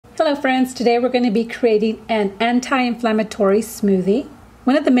Hello friends, today we're going to be creating an anti-inflammatory smoothie.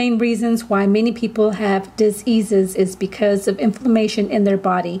 One of the main reasons why many people have diseases is because of inflammation in their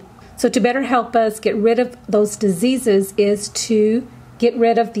body. So to better help us get rid of those diseases is to get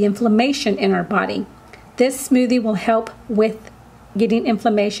rid of the inflammation in our body. This smoothie will help with getting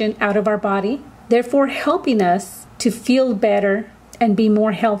inflammation out of our body, therefore helping us to feel better and be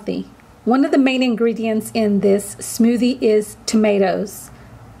more healthy. One of the main ingredients in this smoothie is tomatoes.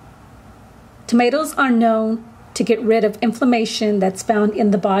 Tomatoes are known to get rid of inflammation that's found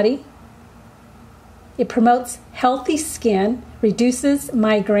in the body. It promotes healthy skin, reduces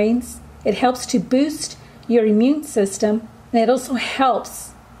migraines, it helps to boost your immune system, and it also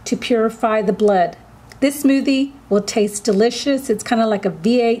helps to purify the blood. This smoothie will taste delicious. It's kind of like a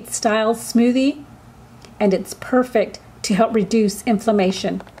V8 style smoothie, and it's perfect to help reduce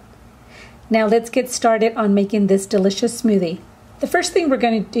inflammation. Now let's get started on making this delicious smoothie. The first thing we're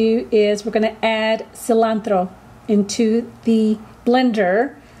going to do is we're going to add cilantro into the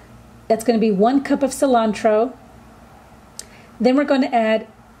blender. That's going to be 1 cup of cilantro. Then we're going to add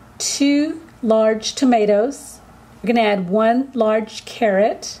 2 large tomatoes. We're going to add 1 large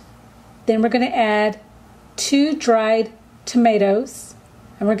carrot. Then we're going to add 2 dried tomatoes.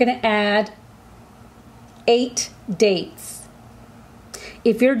 And we're going to add 8 dates.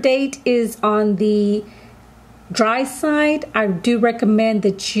 If your date is on the dry side, I do recommend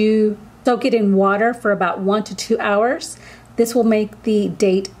that you soak it in water for about 1 to 2 hours. This will make the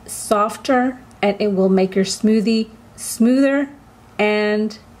date softer and it will make your smoothie smoother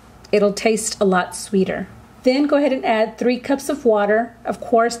and it'll taste a lot sweeter. Then go ahead and add 3 cups of water. Of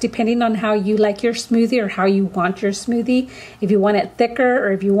course, depending on how you like your smoothie or how you want your smoothie. If you want it thicker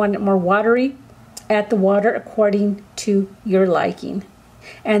or if you want it more watery, add the water according to your liking.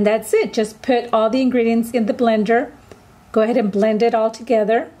 And that's it. Just put all the ingredients in the blender. Go ahead and blend it all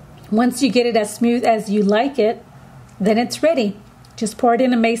together. Once you get it as smooth as you like it, then it's ready. Just pour it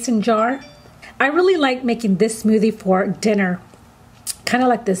in a mason jar. I really like making this smoothie for dinner. Kind of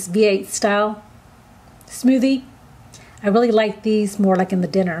like this V8 style smoothie. I really like these more like in the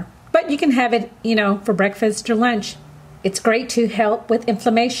dinner. But you can have it, for breakfast or lunch. It's great to help with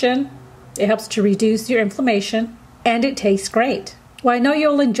inflammation. It helps to reduce your inflammation. And it tastes great. Well, I know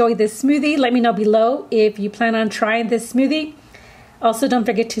you'll enjoy this smoothie. Let me know below if you plan on trying this smoothie. Also, don't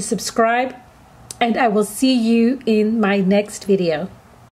forget to subscribe, and I will see you in my next video.